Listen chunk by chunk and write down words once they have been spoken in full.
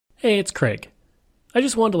Hey, it's Craig. I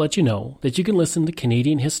just wanted to let you know that you can listen to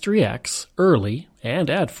Canadian History X early and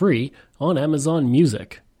ad-free on Amazon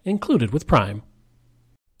Music, included with Prime.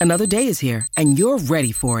 Another day is here, and you're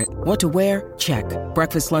ready for it. What to wear? Check.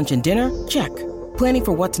 Breakfast, lunch, and dinner? Check. Planning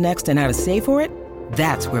for what's next and how to save for it?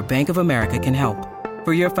 That's where Bank of America can help.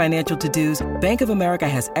 For your financial to-dos, Bank of America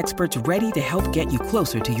has experts ready to help get you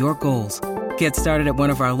closer to your goals. Get started at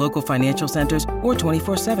one of our local financial centers or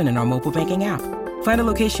 24/7 in our mobile banking app. Find a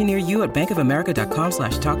location near you at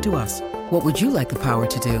bankofamerica.com/talktous. What would you like the power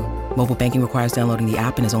to do? Mobile banking requires downloading the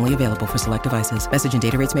app and is only available for select devices. Message and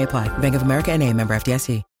data rates may apply. Bank of America N.A., member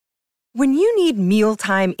FDIC. When you need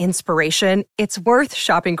mealtime inspiration, it's worth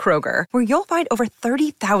shopping Kroger, where you'll find over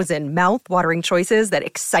 30,000 mouth-watering choices that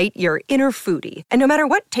excite your inner foodie. And no matter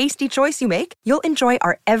what tasty choice you make, you'll enjoy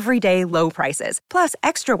our everyday low prices, plus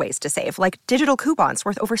extra ways to save, like digital coupons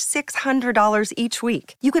worth over $600 each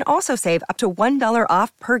week. You can also save up to $1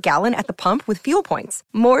 off per gallon at the pump with fuel points.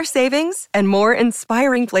 More savings and more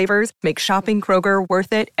inspiring flavors make shopping Kroger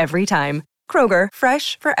worth it every time. Kroger,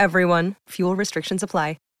 fresh for everyone. Fuel restrictions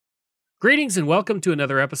apply. Greetings and welcome to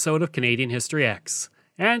another episode of Canadian History X,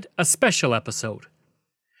 and a special episode.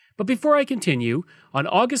 But before I continue, on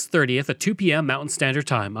August 30th at 2 p.m. Mountain Standard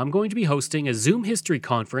Time, I'm going to be hosting a Zoom history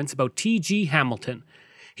conference about T.G. Hamilton.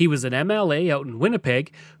 He was an MLA out in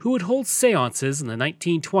Winnipeg who would hold seances in the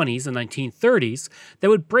 1920s and 1930s that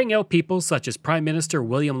would bring out people such as Prime Minister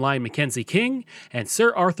William Lyon Mackenzie King and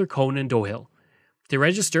Sir Arthur Conan Doyle. To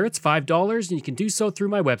register, it's $5, and you can do so through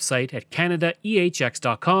my website at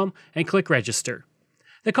canadaehx.com and click register.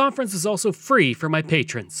 The conference is also free for my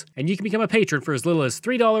patrons, and you can become a patron for as little as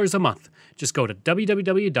 $3 a month. Just go to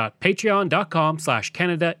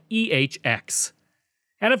www.patreon.com/canadaehx.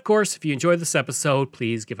 And of course, if you enjoyed this episode,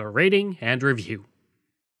 please give a rating and review.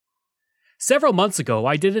 Several months ago,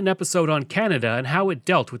 I did an episode on Canada and how it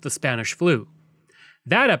dealt with the Spanish flu.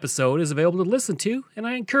 That episode is available to listen to, and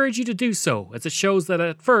I encourage you to do so, as it shows that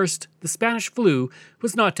at first, the Spanish flu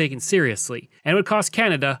was not taken seriously, and would cost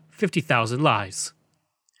Canada 50,000 lives.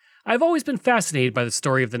 I've always been fascinated by the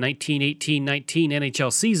story of the 1918-19 NHL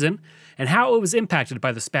season, and how it was impacted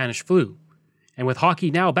by the Spanish flu. And with hockey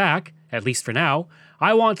now back, at least for now,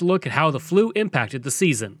 I want to look at how the flu impacted the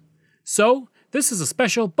season. So, this is a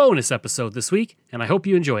special bonus episode this week, and I hope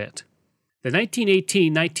you enjoy it. The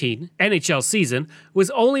 1918-19 NHL season was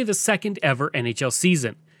only the second ever NHL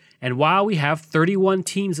season, and while we have 31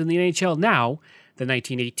 teams in the NHL now, the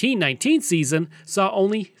 1918-19 season saw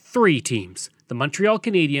only 3 teams: the Montreal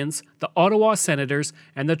Canadiens, the Ottawa Senators,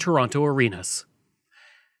 and the Toronto Arenas.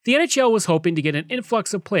 The NHL was hoping to get an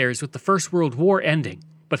influx of players with the First World War ending,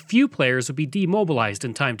 but few players would be demobilized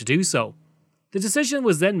in time to do so. The decision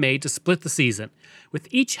was then made to split the season, with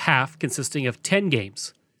each half consisting of 10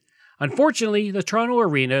 games. Unfortunately, the Toronto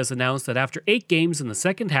Arenas announced that after 8 games in the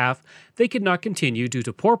second half, they could not continue due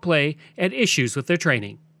to poor play and issues with their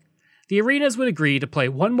training. The Arenas would agree to play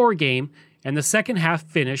one more game, and the second half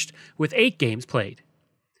finished with 8 games played.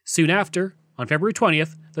 Soon after, on February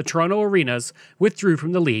 20th, the Toronto Arenas withdrew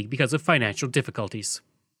from the league because of financial difficulties.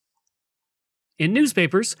 In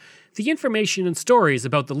newspapers, the information and stories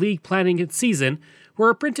about the league planning its season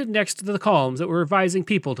were printed next to the columns that were advising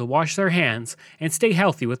people to wash their hands and stay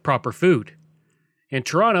healthy with proper food. In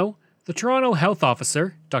Toronto, the Toronto health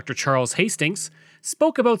officer, Dr. Charles Hastings,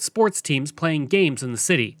 spoke about sports teams playing games in the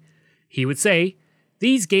city. He would say,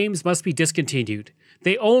 "These games must be discontinued.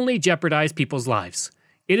 They only jeopardize people's lives.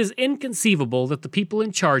 It is inconceivable that the people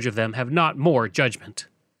in charge of them have not more judgment."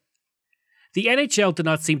 The NHL did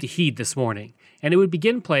not seem to heed this warning, and it would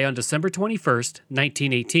begin play on December 21st,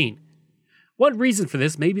 1918. One reason for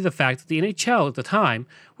this may be the fact that the NHL at the time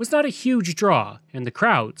was not a huge draw, and the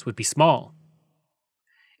crowds would be small.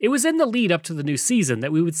 It was in the lead up to the new season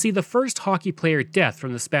that we would see the first hockey player death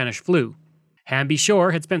from the Spanish flu. Hamby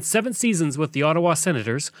Shore had spent 7 seasons with the Ottawa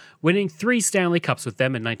Senators, winning 3 Stanley Cups with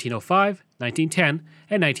them in 1905, 1910,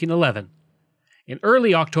 and 1911. In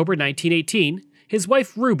early October 1918, his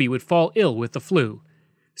wife Ruby would fall ill with the flu.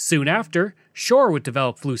 Soon after, Shore would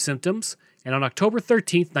develop flu symptoms, and on October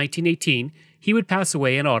 13, 1918, he would pass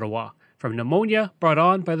away in Ottawa from pneumonia brought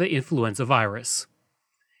on by the influenza virus.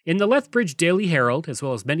 In the Lethbridge Daily Herald, as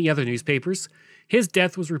well as many other newspapers, his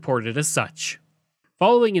death was reported as such.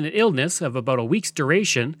 Following an illness of about a week's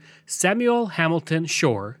duration, Samuel Hamilton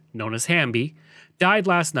Shore, known as Hamby, died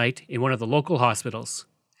last night in one of the local hospitals.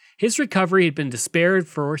 His recovery had been despaired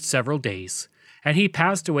for several days, and he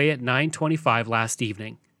passed away at 9:25 last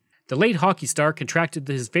evening. The late hockey star contracted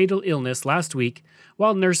his fatal illness last week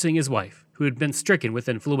while nursing his wife, who had been stricken with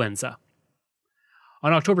influenza.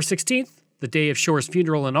 On October 16th, the day of Shore's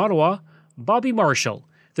funeral in Ottawa, Bobby Marshall,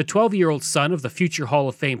 the 12-year-old son of the future Hall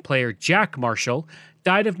of Fame player Jack Marshall,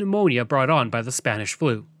 died of pneumonia brought on by the Spanish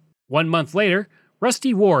flu. 1 month later,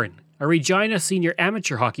 Rusty Warren, a Regina senior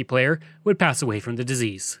amateur hockey player, would pass away from the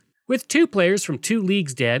disease. With 2 players from 2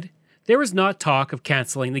 leagues dead, there was not talk of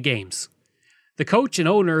cancelling the games. The coach and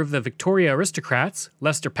owner of the Victoria Aristocrats,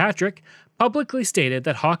 Lester Patrick, publicly stated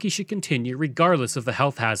that hockey should continue regardless of the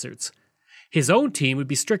health hazards. His own team would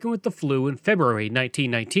be stricken with the flu in February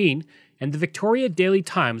 1919, and the Victoria Daily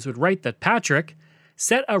Times would write that Patrick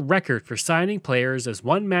set a record for signing players as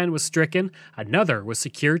one man was stricken, another was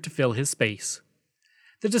secured to fill his space.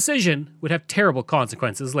 The decision would have terrible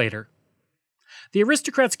consequences later. The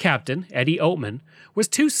Aristocrats' captain, Eddie Oatman, was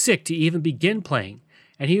too sick to even begin playing,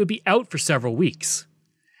 and he would be out for several weeks.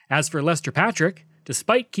 As for Lester Patrick,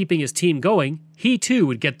 despite keeping his team going, he too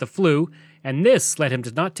would get the flu, and this led him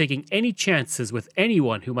to not taking any chances with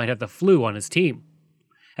anyone who might have the flu on his team.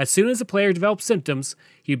 As soon as a player developed symptoms,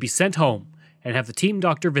 he would be sent home and have the team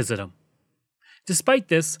doctor visit him. Despite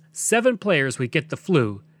this, 7 players would get the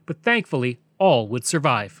flu, but thankfully, all would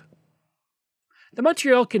survive. The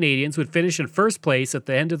Montreal Canadiens would finish in first place at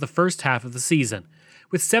the end of the first half of the season,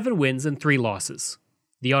 with 7 wins and 3 losses.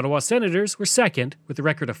 The Ottawa Senators were second with a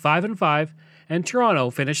record of 5-5, and Toronto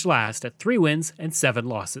finished last at 3 wins and 7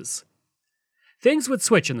 losses. Things would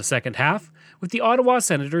switch in the second half, with the Ottawa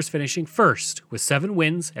Senators finishing first with 7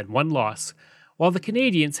 wins and 1 loss, while the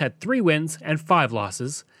Canadiens had 3 wins and 5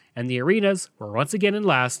 losses, and the Arenas were once again in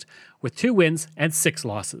last with 2 wins and 6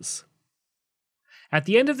 losses. At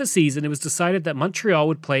the end of the season, it was decided that Montreal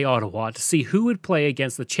would play Ottawa to see who would play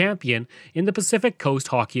against the champion in the Pacific Coast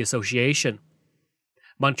Hockey Association.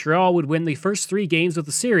 Montreal would win the first 3 games of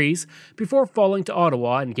the series before falling to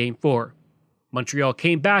Ottawa in Game 4. Montreal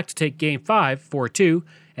came back to take Game 5, 4-2,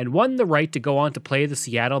 and won the right to go on to play the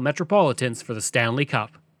Seattle Metropolitans for the Stanley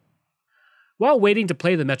Cup. While waiting to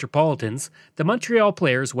play the Metropolitans, the Montreal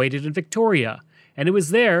players waited in Victoria, and it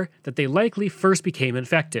was there that they likely first became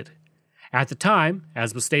infected. At the time,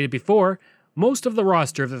 as was stated before, most of the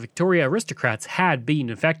roster of the Victoria Aristocrats had been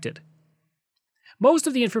infected. Most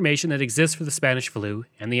of the information that exists for the Spanish flu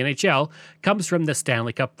and the NHL comes from the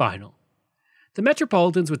Stanley Cup final. The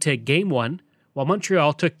Metropolitans would take Game 1, while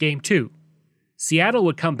Montreal took Game 2. Seattle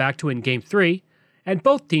would come back to win Game 3, and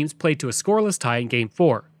both teams played to a scoreless tie in Game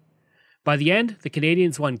 4. By the end, the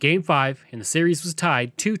Canadiens won Game 5, and the series was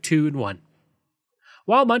tied 2-2-1.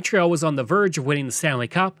 While Montreal was on the verge of winning the Stanley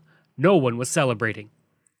Cup, no one was celebrating.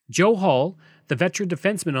 Joe Hall, the veteran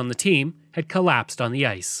defenseman on the team, had collapsed on the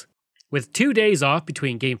ice. With 2 days off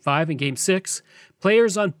between Game 5 and Game 6,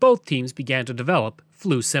 players on both teams began to develop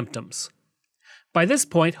flu symptoms. By this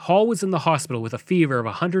point, Hall was in the hospital with a fever of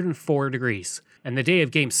 104 degrees, and the day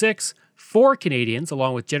of Game 6, 4 Canadians,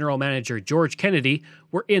 along with general manager George Kennedy,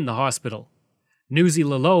 were in the hospital. Newsy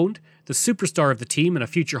Lalonde, the superstar of the team and a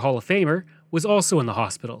future Hall of Famer, was also in the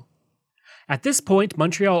hospital. At this point,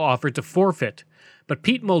 Montreal offered to forfeit, but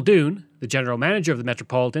Pete Muldoon, the general manager of the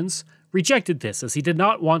Metropolitans, rejected this as he did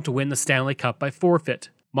not want to win the Stanley Cup by forfeit.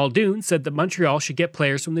 Muldoon said that Montreal should get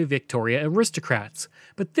players from the Victoria Aristocrats,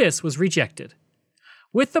 but this was rejected.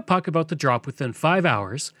 With the puck about to drop within 5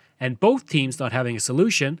 hours, and both teams not having a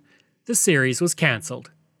solution, the series was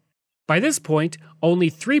cancelled. By this point, only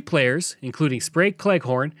 3 players, including Sprague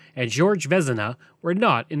Cleghorn and George Vezina, were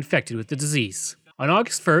not infected with the disease. On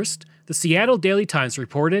August 1st, the Seattle Daily Times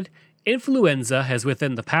reported, influenza has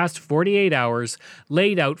within the past 48 hours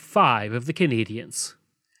laid out 5 of the Canadiens.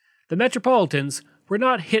 The Metropolitans were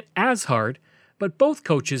not hit as hard, but both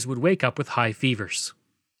coaches would wake up with high fevers.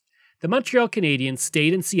 The Montreal Canadiens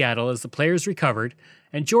stayed in Seattle as the players recovered,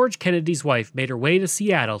 and George Kennedy's wife made her way to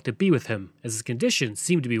Seattle to be with him as his condition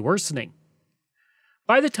seemed to be worsening.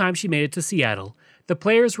 By the time she made it to Seattle, the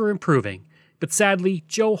players were improving, but sadly,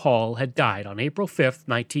 Joe Hall had died on April 5,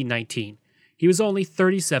 1919. He was only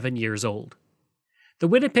 37 years old. The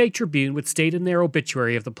Winnipeg Tribune would state in their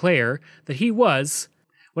obituary of the player that he was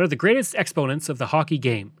one of the greatest exponents of the hockey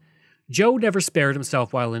game. Joe never spared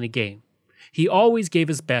himself while in a game. He always gave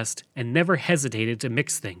his best and never hesitated to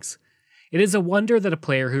mix things. It is a wonder that a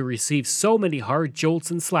player who received so many hard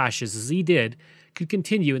jolts and slashes as he did could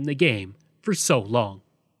continue in the game for so long.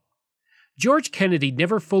 George Kennedy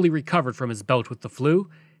never fully recovered from his bout with the flu,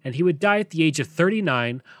 and he would die at the age of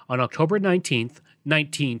 39 on October 19,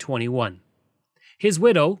 1921. His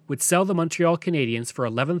widow would sell the Montreal Canadiens for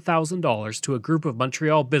 $11,000 to a group of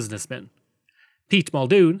Montreal businessmen. Pete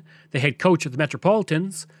Muldoon, the head coach of the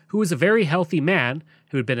Metropolitans, who was a very healthy man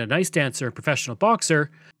who had been a nice dancer and professional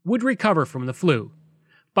boxer, would recover from the flu.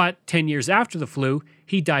 But 10 years after the flu,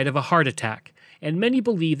 he died of a heart attack, and many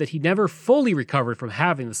believe that he never fully recovered from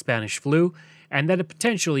having the Spanish flu, and that it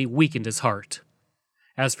potentially weakened his heart.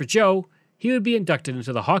 As for Joe, he would be inducted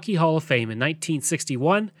into the Hockey Hall of Fame in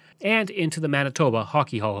 1961 and into the Manitoba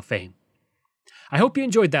Hockey Hall of Fame. I hope you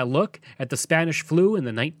enjoyed that look at the Spanish flu in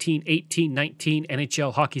the 1918-19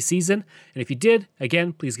 NHL hockey season, and if you did,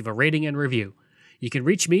 again, please give a rating and review. You can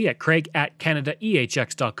reach me at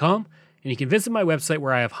craig@canadaehx.com, and you can visit my website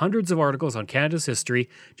where I have hundreds of articles on Canada's history.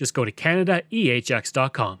 Just go to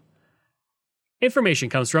canadaehx.com. Information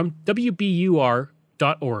comes from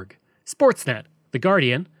wbur.org, Sportsnet, The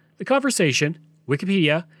Guardian, The Conversation,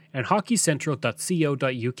 Wikipedia, and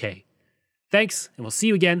hockeycentral.co.uk. Thanks, and we'll see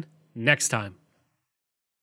you again next time.